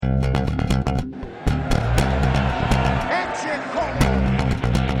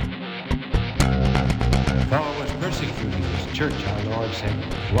church, our Lord said,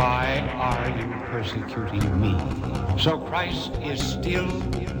 "Why are you persecuting me?" So Christ is still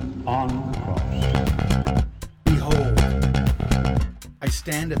on the cross. Behold, I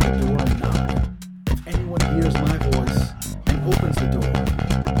stand at the door and knock. If anyone hears my voice and opens the door,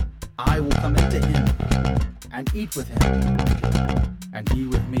 I will come into him and eat with him, and he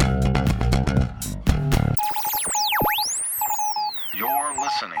with me. You're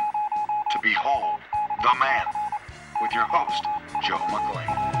listening to Behold the Man with your host, Joe McLean.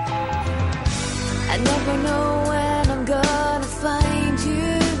 I never know when I'm gonna find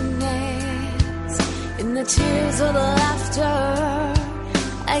you next. In the tears or the laughter,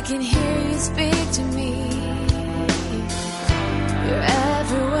 I can hear you speak to me. You're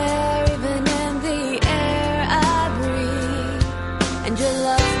everywhere, even in the air I breathe. And your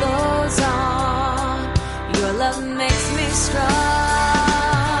love goes on. Your love makes me strong.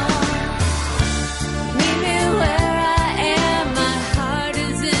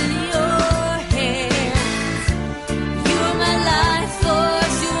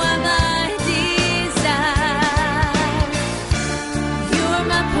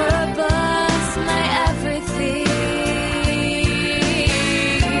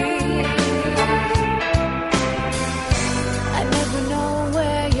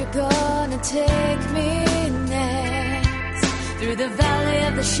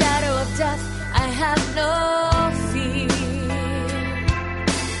 The shadow of death, I have no fear.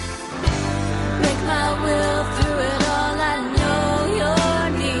 Break my will through it all, I know you're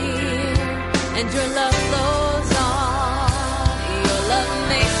near. And your love flows on, your love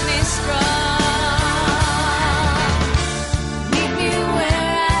makes me strong. Meet me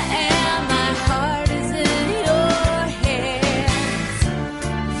where I am, my heart is in your hands.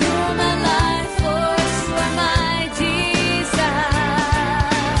 You're my life force, you're my desire.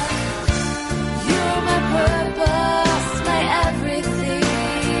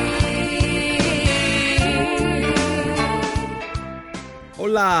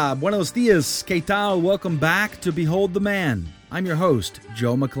 Hola, buenos dias, ¿qué tal? Welcome back to Behold the Man. I'm your host,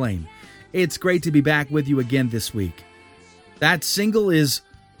 Joe McLean. It's great to be back with you again this week. That single is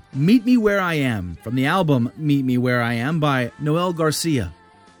Meet Me Where I Am from the album Meet Me Where I Am by Noel Garcia.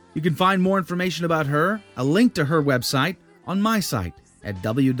 You can find more information about her, a link to her website, on my site at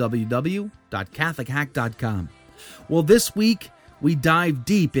www.catholichack.com. Well, this week we dive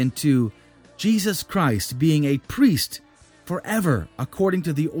deep into Jesus Christ being a priest forever, according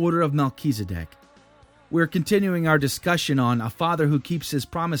to the order of Melchizedek. We're continuing our discussion on A Father Who Keeps His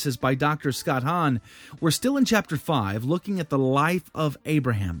Promises by Dr. Scott Hahn. We're still in chapter 5, looking at the life of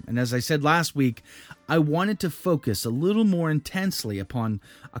Abraham. And as I said last week, I wanted to focus a little more intensely upon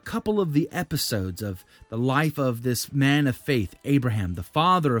a couple of the episodes of the life of this man of faith, Abraham, the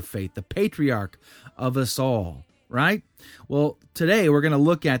father of faith, the patriarch of us all. Right? Well, today we're going to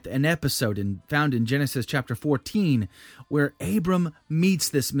look at an episode found in Genesis chapter 14 where Abram meets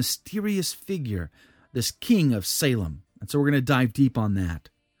this mysterious figure, this king of Salem. And so we're going to dive deep on that.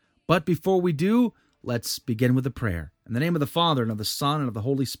 But before we do, let's begin with a prayer. In the name of the Father, and of the Son, and of the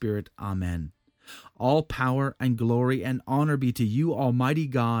Holy Spirit. Amen. All power and glory and honor be to you, Almighty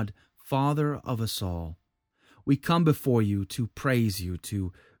God, Father of us all. We come before you to praise you,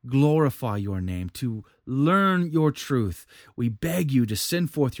 to glorify your name, to learn your truth. We beg you to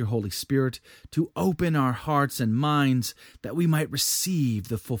send forth your Holy Spirit to open our hearts and minds that we might receive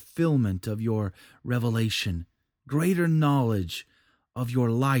the fulfillment of your revelation, greater knowledge of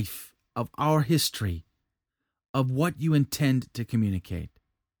your life, of our history, of what you intend to communicate.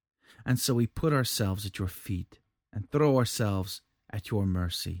 And so we put ourselves at your feet and throw ourselves at your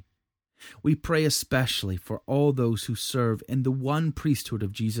mercy. We pray especially for all those who serve in the one priesthood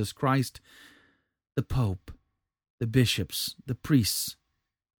of Jesus Christ, the Pope, the bishops, the priests.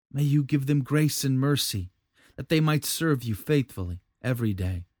 May you give them grace and mercy, that they might serve you faithfully every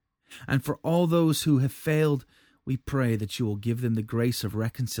day. And for all those who have failed, we pray that you will give them the grace of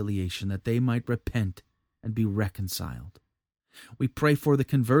reconciliation, that they might repent and be reconciled. We pray for the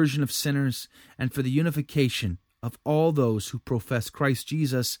conversion of sinners and for the unification of all those who profess Christ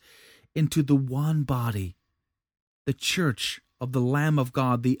Jesus into the one body, the church of the Lamb of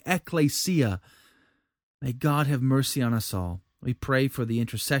God, the ecclesia. May God have mercy on us all. We pray for the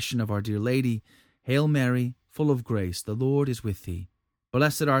intercession of our dear Lady. Hail Mary, full of grace, the Lord is with thee.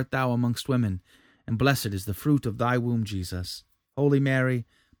 Blessed art thou amongst women, and blessed is the fruit of thy womb, Jesus. Holy Mary,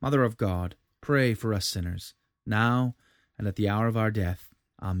 Mother of God, pray for us sinners, now and at the hour of our death.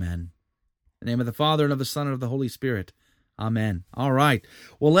 Amen. In the name of the Father, and of the Son, and of the Holy Spirit. Amen. All right.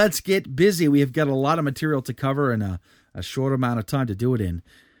 Well, let's get busy. We have got a lot of material to cover and a short amount of time to do it in.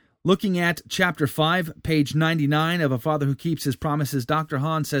 Looking at chapter 5, page 99 of A Father Who Keeps His Promises, Dr.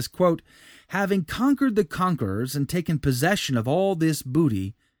 Hahn says, quote, having conquered the conquerors and taken possession of all this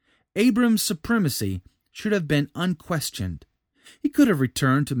booty, Abram's supremacy should have been unquestioned. He could have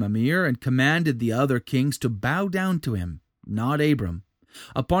returned to Mamre and commanded the other kings to bow down to him, not Abram.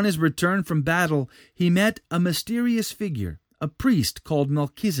 Upon his return from battle, he met a mysterious figure, a priest called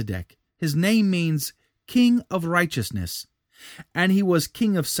Melchizedek. His name means King of Righteousness, and he was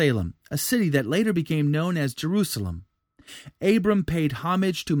king of Salem, a city that later became known as Jerusalem. Abram paid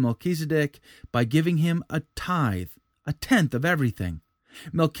homage to Melchizedek by giving him a tithe, a tenth of everything.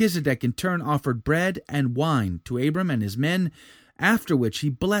 Melchizedek in turn offered bread and wine to Abram and his men, after which he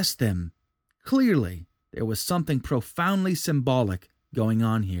blessed them. Clearly, there was something profoundly symbolic going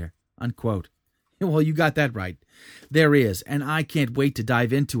on here, unquote. Well, you got that right. There is, and I can't wait to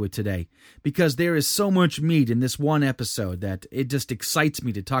dive into it today, because there is so much meat in this one episode that it just excites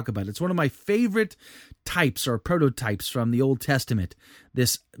me to talk about. It's one of my favorite types or prototypes from the Old Testament,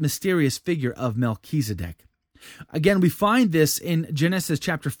 this mysterious figure of Melchizedek. Again, we find this in Genesis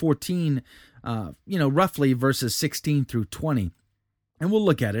chapter 14, roughly verses 16 through 20. And we'll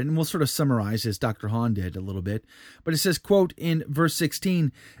look at it, and we'll sort of summarize, as Dr. Hahn did a little bit. But it says, quote, in verse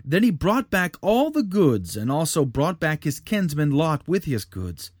 16, then he brought back all the goods, and also brought back his kinsman Lot with his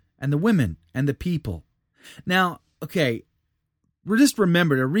goods, and the women, and the people. Now, okay, just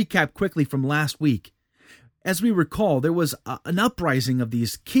remember to recap quickly from last week. As we recall, there was an uprising of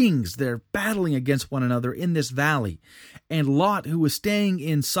these kings. They're battling against one another in this valley. And Lot, who was staying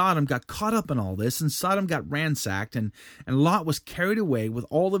in Sodom, got caught up in all this, and Sodom got ransacked, and Lot was carried away with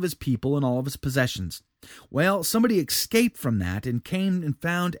all of his people and all of his possessions. Well, somebody escaped from that and came and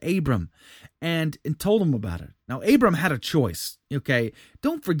found Abram and told him about it. Now, Abram had a choice, okay?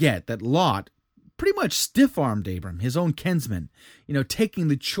 Don't forget that Lot pretty much stiff-armed Abram, his own kinsman, taking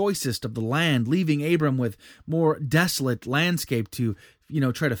the choicest of the land, leaving Abram with more desolate landscape to,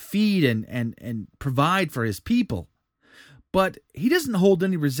 try to feed and provide for his people. But he doesn't hold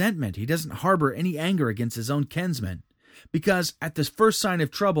any resentment. He doesn't harbor any anger against his own kinsman, because at this first sign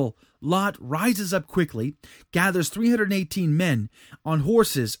of trouble, Lot rises up quickly, gathers 318 men on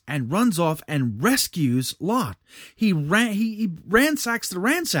horses, and runs off and rescues Lot. He ransacks the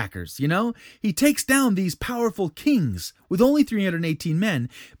ransackers, He takes down these powerful kings with only 318 men,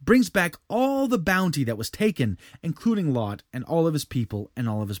 brings back all the bounty that was taken, including Lot and all of his people and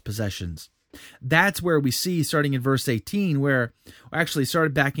all of his possessions. That's where we see, starting in verse 18,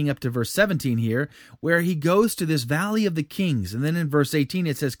 started backing up to verse 17 here, where he goes to this valley of the kings. And then in verse 18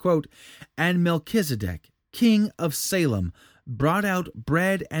 it says, quote, and Melchizedek, king of Salem, brought out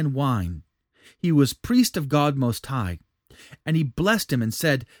bread and wine. He was priest of God Most High. And he blessed him and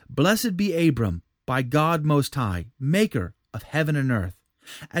said, blessed be Abram by God Most High, maker of heaven and earth.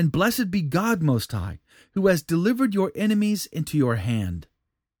 And blessed be God Most High, who has delivered your enemies into your hand.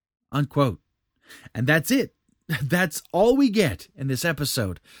 Unquote. And that's it. That's all we get in this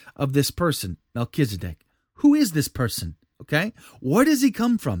episode of this person, Melchizedek. Who is this person? Okay? Where does he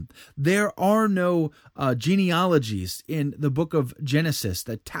come from? There are no genealogies in the book of Genesis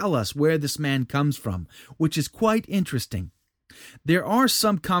that tell us where this man comes from, which is quite interesting. There are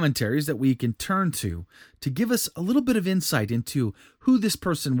some commentaries that we can turn to give us a little bit of insight into who this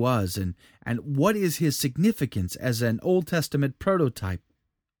person was and what is his significance as an Old Testament prototype.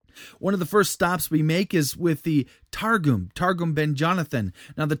 One of the first stops we make is with the Targum Ben Jonathan.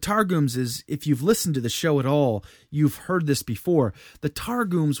 Now, the Targums is, if you've listened to the show at all, you've heard this before. The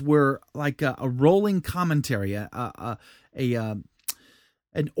Targums were like a rolling commentary, an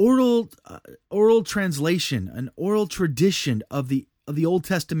oral translation, an oral tradition of the Old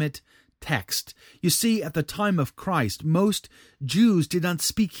Testament text. You see, at the time of Christ, most Jews did not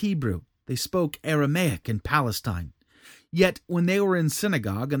speak Hebrew. They spoke Aramaic in Palestine. Yet when they were in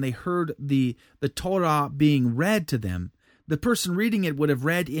synagogue and they heard the Torah being read to them, the person reading it would have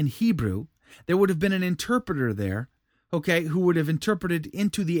read in Hebrew. There would have been an interpreter there, who would have interpreted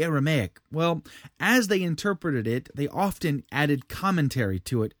into the Aramaic. Well, as they interpreted it, they often added commentary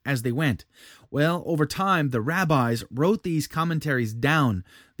to it as they went. Well, over time, the rabbis wrote these commentaries down,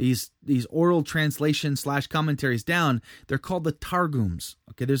 these oral translation / commentaries down. They're called the Targums.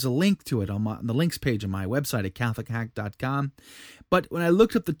 Okay, there's a link to it on the links page on my website at CatholicHack.com. But when I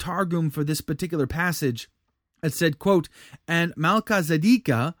looked up the Targum for this particular passage, it said, quote, and Melchizedek,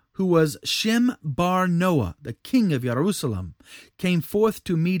 who was Shem bar Noah, the king of Jerusalem, came forth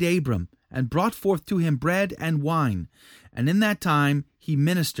to meet Abram, and brought forth to him bread and wine. And in that time he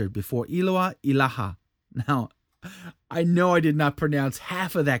ministered before Eloah Ilaha. Now, I know I did not pronounce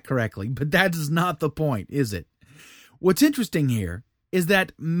half of that correctly, but that is not the point, is it? What's interesting here is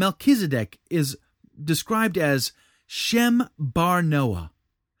that Melchizedek is described as Shem bar Noah.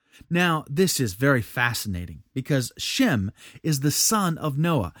 Now, this is very fascinating because Shem is the son of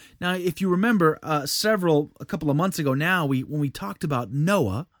Noah. Now, if you remember a couple of months ago now, when we talked about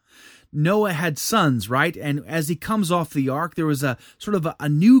Noah had sons, right? And as he comes off the ark, there was a sort of a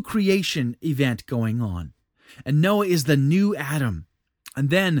new creation event going on. And Noah is the new Adam. And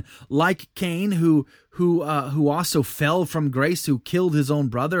then, like Cain, who also fell from grace, who killed his own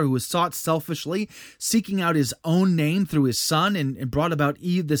brother, who was sought selfishly, seeking out his own name through his son, and brought about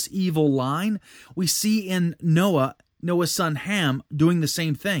this evil line, we see in Noah's son Ham doing the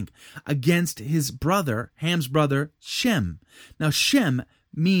same thing against his brother, Ham's brother, Shem. Now, Shem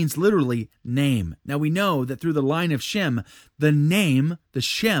means literally name. Now we know that through the line of Shem, the name, the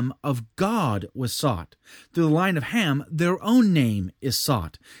Shem of God was sought. Through the line of Ham, their own name is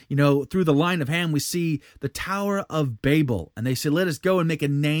sought. Through the line of Ham, we see the Tower of Babel, and they say, let us go and make a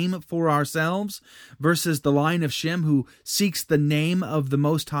name for ourselves, versus the line of Shem, who seeks the name of the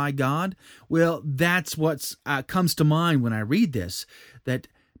Most High God. Well, that's what comes to mind when I read this, that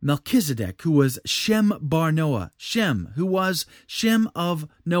Melchizedek, who was Shem bar Noah, Shem, who was Shem of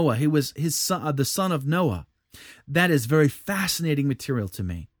Noah, he was his son, the son of Noah. That is very fascinating material to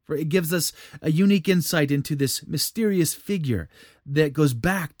me, for it gives us a unique insight into this mysterious figure that goes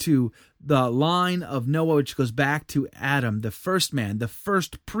back to the line of Noah, which goes back to Adam, the first man, the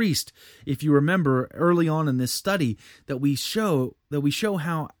first priest. If you remember early on in this study, that we show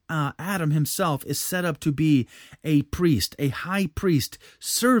how Adam himself is set up to be a priest, a high priest,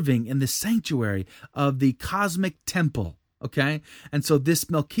 serving in the sanctuary of the cosmic temple. Okay, and so this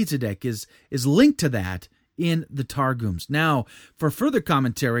Melchizedek is linked to that in the Targums. Now, for further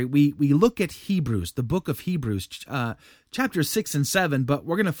commentary, we look at Hebrews, the book of Hebrews, chapters 6 and 7, but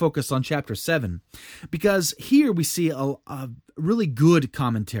we're going to focus on chapter 7, because here we see a really good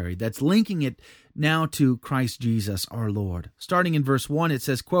commentary that's linking it now to Christ Jesus our Lord. Starting in verse 1, it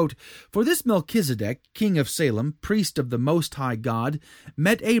says, quote, "For this Melchizedek, king of Salem, priest of the Most High God,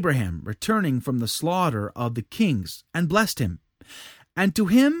 met Abraham returning from the slaughter of the kings, and blessed him. And to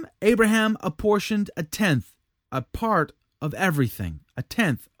him Abraham apportioned a tenth, a part of everything, a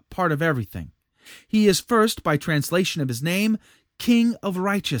tenth, a part of everything. He is first, by translation of his name, King of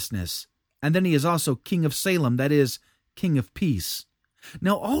Righteousness, and then he is also King of Salem, that is, King of Peace."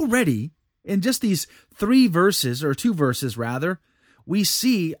 Now already, in just these 2 verses rather, we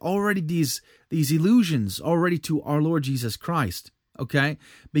see already these allusions already to our Lord Jesus Christ, okay?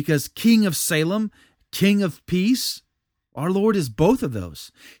 Because King of Salem, King of Peace, our Lord is both of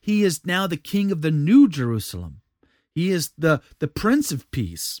those. He is now the King of the New Jerusalem. He is the Prince of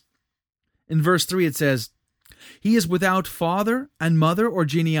Peace. In verse 3 it says, "He is without father and mother or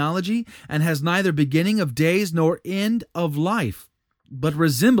genealogy, and has neither beginning of days nor end of life. But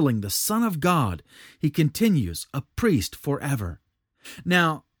resembling the Son of God, he continues a priest forever."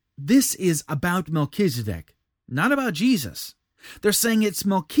 Now, this is about Melchizedek, not about Jesus. They're saying it's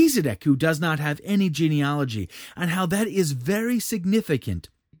Melchizedek who does not have any genealogy, and how that is very significant,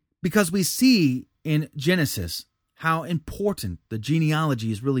 because we see in Genesis how important the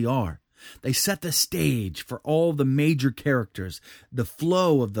genealogies really are. They set the stage for all the major characters, the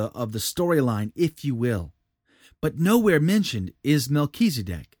flow of the storyline, if you will. But nowhere mentioned is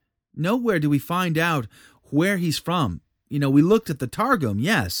Melchizedek. Nowhere do we find out where he's from. We looked at the Targum,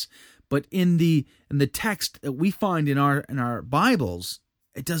 yes, but in the text that we find in our Bibles,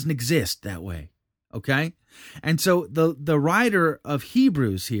 it doesn't exist that way. Okay? And so the writer of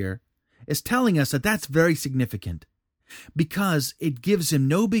Hebrews here is telling us that that's very significant, because it gives him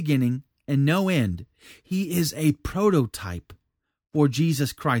no beginning and no end. He is a prototype for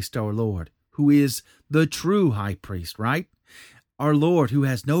Jesus Christ our Lord, who is the true high priest, right? Our Lord, who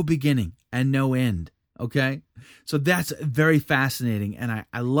has no beginning and no end. Okay? So that's very fascinating, and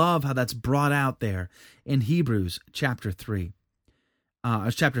I love how that's brought out there in Hebrews chapter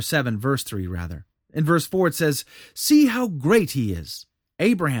 7, verse 3, rather. In verse 4 it says, "See how great he is.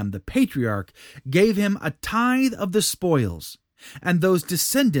 Abraham, the patriarch, gave him a tithe of the spoils, and those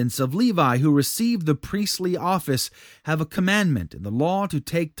descendants of Levi who received the priestly office have a commandment in the law to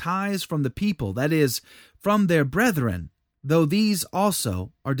take tithes from the people, that is, from their brethren, though these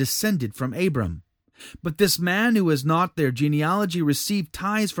also are descended from Abram. But this man who is not their genealogy received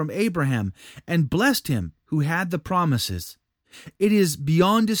tithes from Abraham, and blessed him who had the promises. It is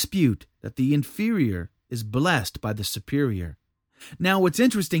beyond dispute that the inferior is blessed by the superior." Now, what's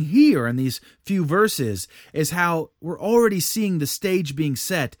interesting here in these few verses is how we're already seeing the stage being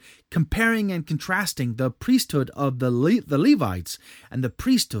set, comparing and contrasting the priesthood of the Levites and the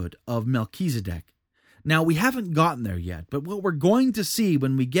priesthood of Melchizedek. Now, we haven't gotten there yet, but what we're going to see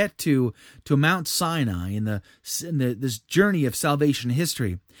when we get to Mount Sinai in this journey of salvation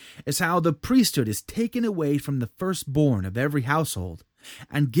history is how the priesthood is taken away from the firstborn of every household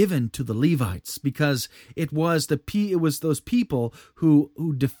and given to the Levites, because it was those people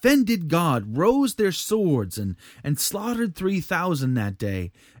who defended God, rose their swords and slaughtered 3,000 that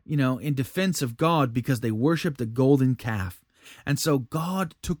day, in defense of God, because they worshipped a golden calf. And so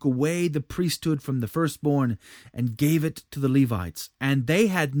God took away the priesthood from the firstborn and gave it to the Levites, and they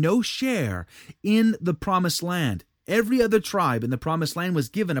had no share in the promised land. Every other tribe in the promised land was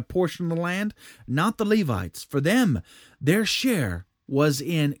given a portion of the land, not the Levites. For them, their share was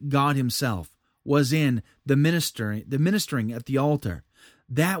in God himself, was in the ministering at the altar.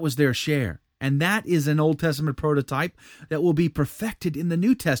 That was their share. And that is an Old Testament prototype that will be perfected in the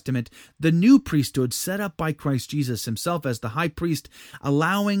New Testament, the new priesthood set up by Christ Jesus himself as the high priest,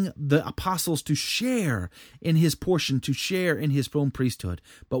 allowing the apostles to share in his portion, to share in his own priesthood.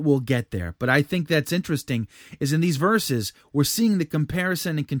 But we'll get there. But I think that's interesting is in these verses, we're seeing the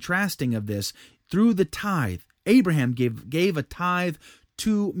comparison and contrasting of this through the tithe. Abraham gave a tithe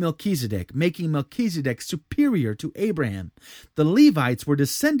to Melchizedek, making Melchizedek superior to Abraham. The Levites were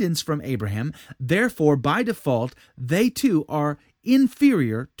descendants from Abraham, therefore, by default, they too are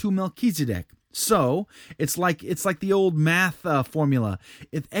inferior to Melchizedek. So, it's like the old math formula.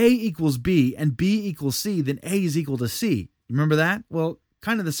 If A equals B and B equals C, then A is equal to C. Remember that? Well,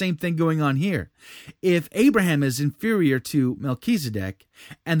 kind of the same thing going on here. If Abraham is inferior to Melchizedek,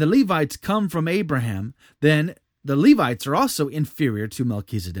 and the Levites come from Abraham, then the Levites are also inferior to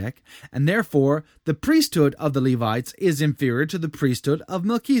Melchizedek, and therefore the priesthood of the Levites is inferior to the priesthood of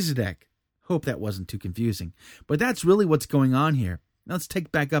Melchizedek. Hope that wasn't too confusing. But that's really what's going on here. Now let's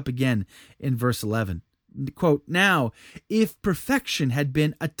take back up again in verse 11. Quote, "Now, if perfection had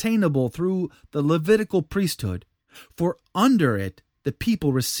been attainable through the Levitical priesthood, for under it the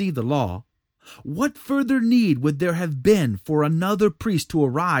people received the law, what further need would there have been for another priest to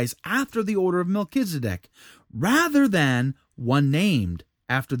arise after the order of Melchizedek, rather than one named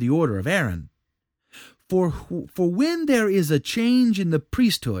after the order of Aaron? For when there is a change in the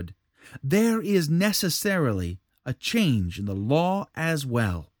priesthood, there is necessarily a change in the law as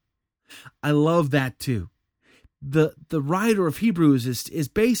well." I love that too. The writer of Hebrews is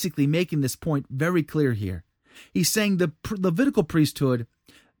basically making this point very clear here. He's saying the Levitical priesthood,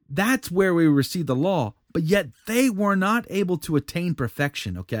 that's where we receive the law, but yet they were not able to attain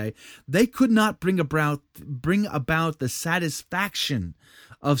perfection, okay? They could not bring about the satisfaction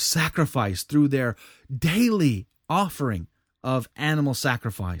of sacrifice through their daily offering of animal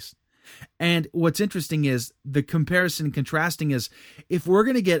sacrifice. And what's interesting is the comparison and contrasting is, if we're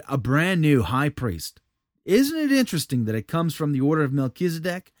going to get a brand new high priest, isn't it interesting that it comes from the order of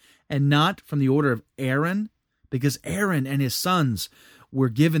Melchizedek and not from the order of Aaron? Because Aaron and his sons were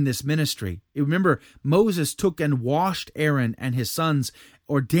given this ministry. Remember, Moses took and washed Aaron and his sons,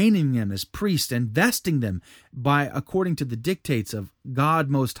 ordaining them as priests and vesting them according to the dictates of God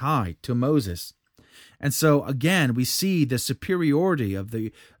Most High to Moses. And so, again, we see the superiority of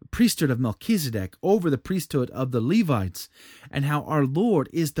the priesthood of Melchizedek over the priesthood of the Levites, and how our Lord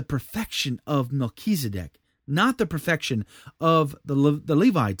is the perfection of Melchizedek, not the perfection of the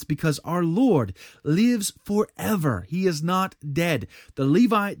Levites, because our Lord lives forever. He is not dead. The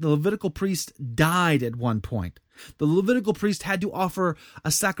Levitical priest died at one point. The Levitical priest had to offer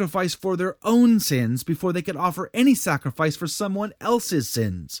a sacrifice for their own sins before they could offer any sacrifice for someone else's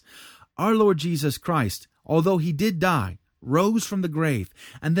sins. Our Lord Jesus Christ, although he did die, rose from the grave,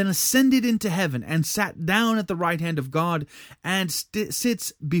 and then ascended into heaven and sat down at the right hand of God and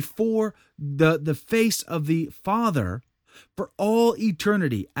sits before the face of the Father for all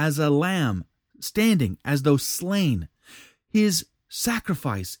eternity as a lamb, standing as though slain. His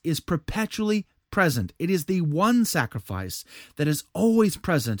sacrifice is perpetually present. It is the one sacrifice that is always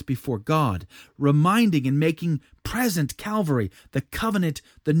present before God, reminding and making present Calvary, the covenant,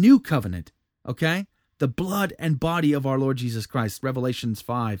 the new covenant, okay? The blood and body of our Lord Jesus Christ. Revelations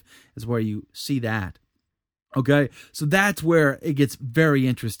 5 is where you see that. Okay, so that's where it gets very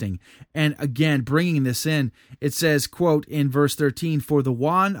interesting. And again, bringing this in, it says, quote, in verse 13, "For the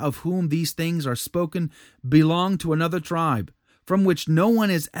one of whom these things are spoken belonged to another tribe, from which no one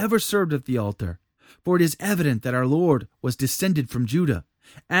has ever served at the altar. For it is evident that our Lord was descended from Judah.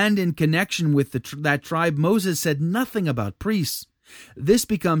 And in connection with that tribe, Moses said nothing about priests. This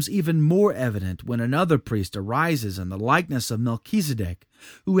becomes even more evident when another priest arises in the likeness of Melchizedek,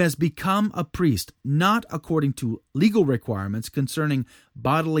 who has become a priest not according to legal requirements concerning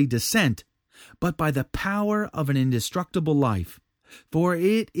bodily descent, but by the power of an indestructible life. For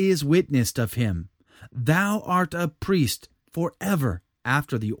it is witnessed of him Thou art a priest forever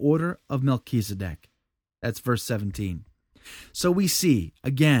after the order of Melchizedek. That's verse 17. So we see,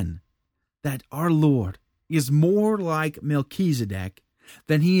 again, that our Lord is more like Melchizedek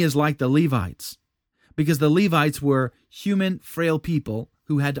than he is like the Levites, because the Levites were human, frail people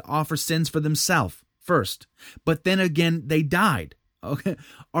who had to offer sins for themselves first, but then again they died. Okay,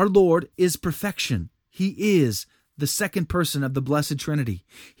 our Lord is perfection. He is the second person of the Blessed Trinity.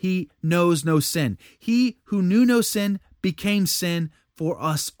 He knows no sin. He who knew no sin became sin for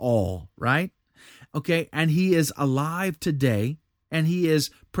us all, right? Okay, and he is alive today, and he is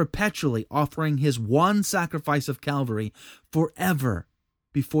perpetually offering his one sacrifice of Calvary forever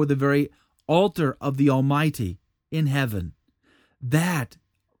before the very altar of the Almighty in heaven. That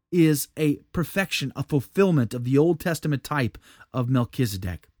is a perfection, a fulfillment of the Old Testament type of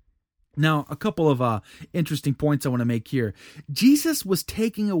Melchizedek. Now, a couple of interesting points I want to make here. Jesus was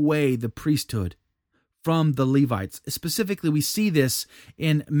taking away the priesthood from the Levites. Specifically, we see this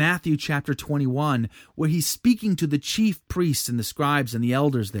in Matthew chapter 21, where he's speaking to the chief priests and the scribes and the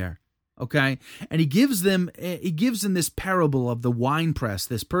elders there. Okay, and he gives them this parable of the winepress,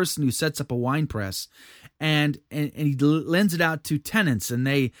 this person who sets up a winepress, and he lends it out to tenants, and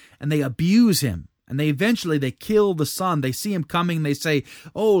they abuse him, and they eventually kill the son. They see him coming, they say,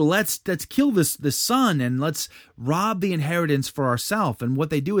 "Oh, let's kill this son, and let's rob the inheritance for ourselves." And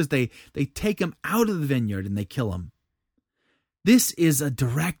what they do is they take him out of the vineyard and they kill him. This is a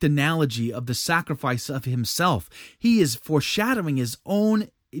direct analogy of the sacrifice of himself. He is foreshadowing his own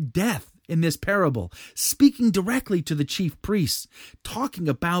death in this parable, speaking directly to the chief priests, talking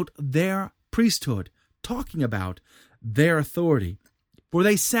about their priesthood, talking about their authority. For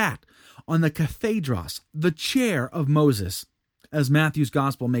they sat on the kathedros, the chair of Moses, as Matthew's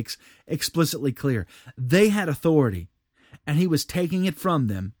gospel makes explicitly clear. They had authority, and he was taking it from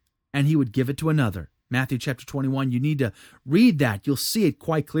them, and he would give it to another. Matthew chapter 21, you need to read that. You'll see it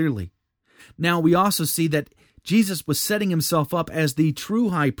quite clearly. Now, we also see that Jesus was setting himself up as the true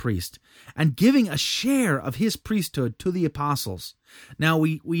high priest and giving a share of his priesthood to the apostles. Now,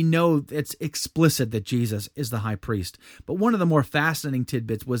 we know it's explicit that Jesus is the high priest, but one of the more fascinating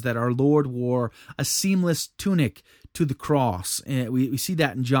tidbits was that our Lord wore a seamless tunic to the cross. We see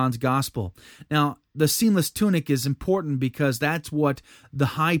that in John's gospel. Now, the seamless tunic is important because that's what the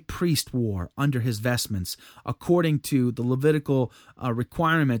high priest wore under his vestments, according to the Levitical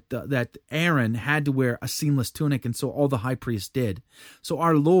requirement that Aaron had to wear a seamless tunic, and so all the high priests did. So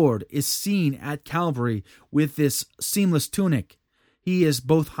our Lord is seen at Calvary with this seamless tunic. He is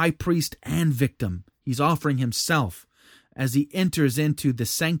both high priest and victim. He's offering himself as he enters into the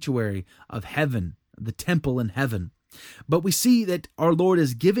sanctuary of heaven, the temple in heaven. But we see that our Lord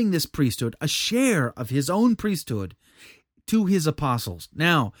is giving this priesthood, a share of his own priesthood, to his apostles.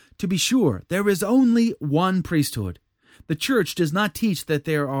 Now, to be sure, there is only one priesthood. The church does not teach that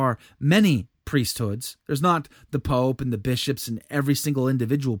there are many priesthoods. There's not the Pope and the bishops and every single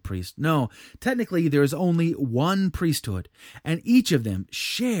individual priest. No, technically there is only one priesthood, and each of them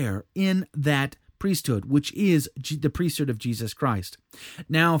share in that priesthood, which is the priesthood of Jesus Christ.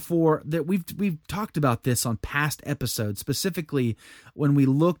 Now, for that, we've talked about this on past episodes, specifically when we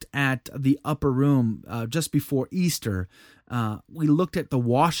looked at the upper room just before Easter. We looked at the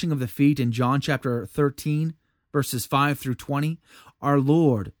washing of the feet in John chapter 13, verses 5 through 20. Our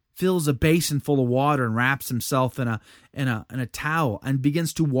Lord fills a basin full of water and wraps himself in a towel and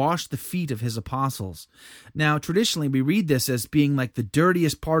begins to wash the feet of his apostles. Now, traditionally, we read this as being like the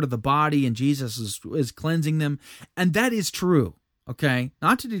dirtiest part of the body, and Jesus is cleansing them, and that is true, okay?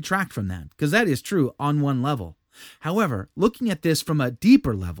 Not to detract from that, because that is true on one level. However, looking at this from a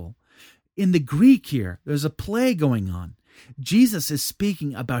deeper level, in the Greek here, there's a play going on. Jesus is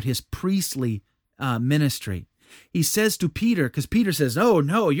speaking about his priestly ministry. He says to Peter, because Peter says, "Oh,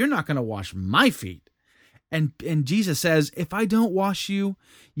 no, you're not going to wash my feet." And Jesus says, "If I don't wash you,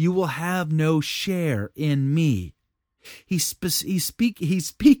 you will have no share in me." He's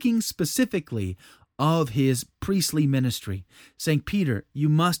speaking specifically of his priestly ministry, saying, "Peter, you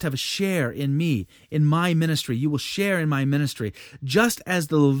must have a share in me, in my ministry. You will share in my ministry, just as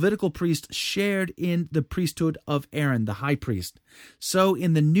the Levitical priest shared in the priesthood of Aaron, the high priest. So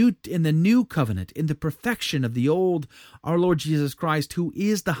in the new covenant, in the perfection of the old, our Lord Jesus Christ, who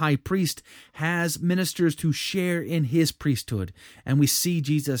is the high priest, has ministers to share in his priesthood." And we see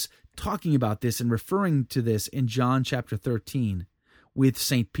Jesus talking about this and referring to this in John chapter 13. With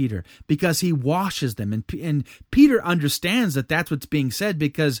St. Peter, because he washes them. And Peter understands that that's what's being said,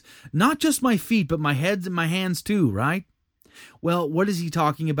 because not just my feet, but my head and my hands too, right? Well, what is he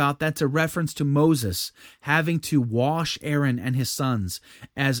talking about? That's a reference to Moses having to wash Aaron and his sons.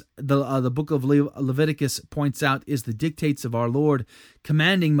 As the book of Leviticus points out, is the dictates of our Lord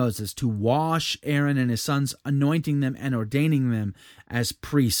commanding Moses to wash Aaron and his sons, anointing them and ordaining them as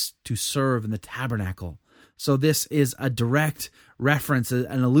priests to serve in the tabernacle. So this is a direct reference,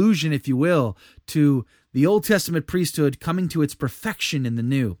 an allusion, if you will, to the Old Testament priesthood coming to its perfection in the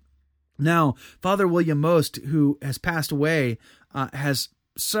New. Now, Father William Most, who has passed away, has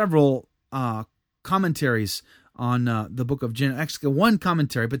several commentaries on the book of Genesis. Actually, one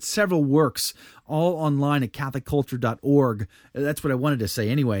commentary, but several works, all online at CatholicCulture.org. That's what I wanted to say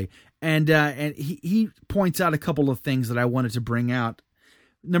anyway. And he points out a couple of things that I wanted to bring out.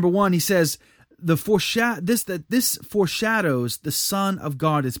 Number one, he says, this foreshadows the Son of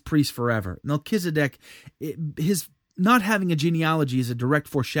God as priest forever. Melchizedek, his not having a genealogy is a direct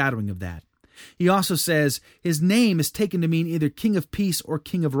foreshadowing of that. He also says his name is taken to mean either King of Peace or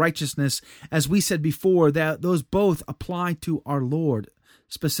King of Righteousness. As we said before, that those both apply to our Lord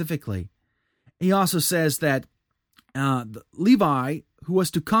specifically. He also says that Levi, who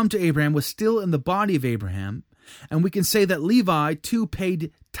was to come to Abraham, was still in the body of Abraham. And we can say that Levi, too,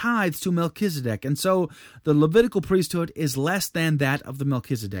 paid tithes to Melchizedek. And so the Levitical priesthood is less than that of the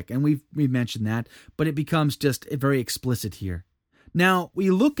Melchizedek. And we've mentioned that, but it becomes just very explicit here. Now, we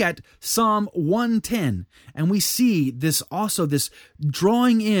look at Psalm 110, and we see this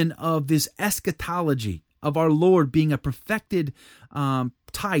drawing in of this eschatology of our Lord being a perfected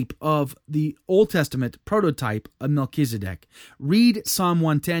type of the Old Testament prototype of Melchizedek. Read Psalm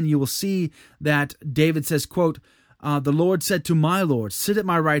 110, you will see that David says, quote, the Lord said to my Lord, sit at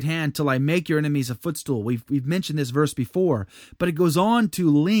my right hand till I make your enemies a footstool. We've mentioned this verse before, but it goes on to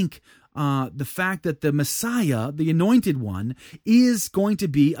link the fact that the Messiah, the Anointed One, is going to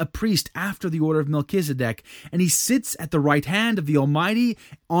be a priest after the order of Melchizedek, and he sits at the right hand of the Almighty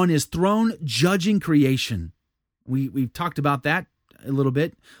on his throne, judging creation. We've talked about that a little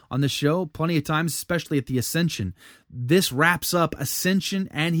bit on the show plenty of times, especially at the Ascension. This wraps up Ascension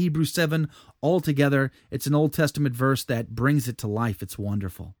and Hebrews 7 all together. It's an Old Testament verse that brings it to life. It's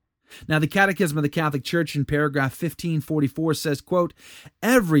wonderful. Now, the Catechism of the Catholic Church in paragraph 1544 says, quote,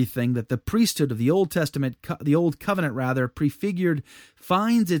 everything that the priesthood of the Old Testament, the Old Covenant rather, prefigured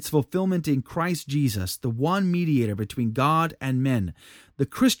finds its fulfillment in Christ Jesus, the one mediator between God and men. The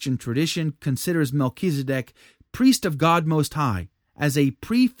Christian tradition considers Melchizedek, priest of God Most High, as a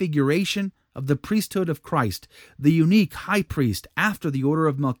prefiguration of the priesthood of Christ, the unique high priest after the order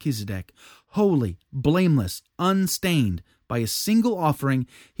of Melchizedek, holy, blameless, unstained. By a single offering,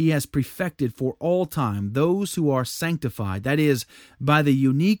 he has perfected for all time those who are sanctified, that is, by the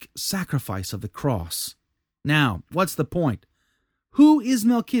unique sacrifice of the cross. Now, what's the point? Who is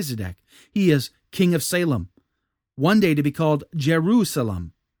Melchizedek? He is King of Salem, one day to be called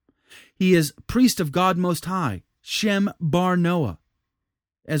Jerusalem. He is priest of God Most High, Shem Bar Noah.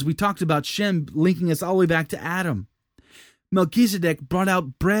 As we talked about Shem linking us all the way back to Adam. Melchizedek brought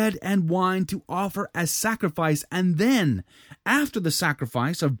out bread and wine to offer as sacrifice, and then, after the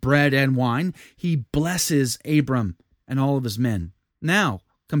sacrifice of bread and wine, he blesses Abram and all of his men. Now,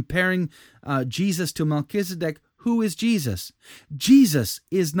 comparing Jesus to Melchizedek, who is Jesus? Jesus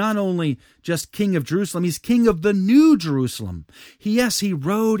is not only just King of Jerusalem, he's King of the New Jerusalem. He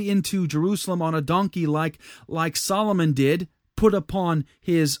rode into Jerusalem on a donkey like Solomon did, put upon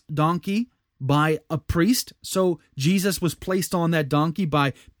his donkey by a priest. So Jesus was placed on that donkey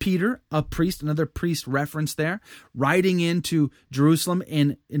by Peter, a priest, another priest reference there, riding into Jerusalem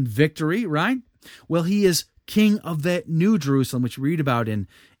in victory, right? Well, he is King of that New Jerusalem, which we read about in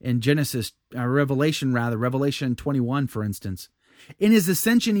Revelation 21, for instance. In his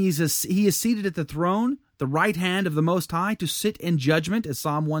ascension, he is seated at the throne, the right hand of the Most High, to sit in judgment, as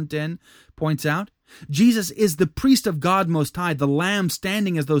Psalm 110 points out. Jesus is the priest of God Most High, the Lamb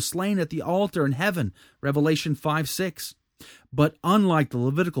standing as though slain at the altar in heaven, Revelation 5:6. But unlike the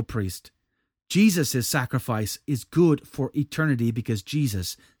Levitical priest, Jesus' sacrifice is good for eternity because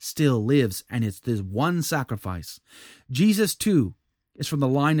Jesus still lives, and it's this one sacrifice. Jesus, too, is from the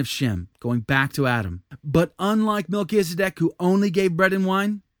line of Shem, going back to Adam. But unlike Melchizedek, who only gave bread and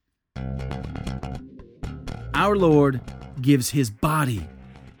wine, our Lord gives his body,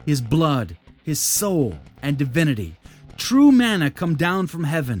 his blood, his soul, and divinity. True manna come down from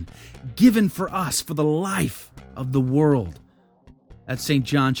heaven, given for us for the life of the world. That's St.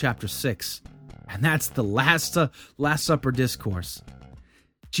 John chapter 6. And that's the Last Supper discourse.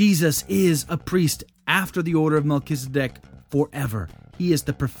 Jesus is a priest after the order of Melchizedek forever. He is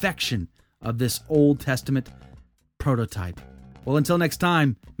the perfection of this Old Testament prototype. Well, until next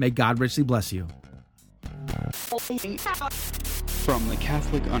time, may God richly bless you. From the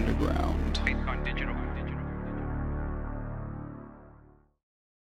Catholic Underground.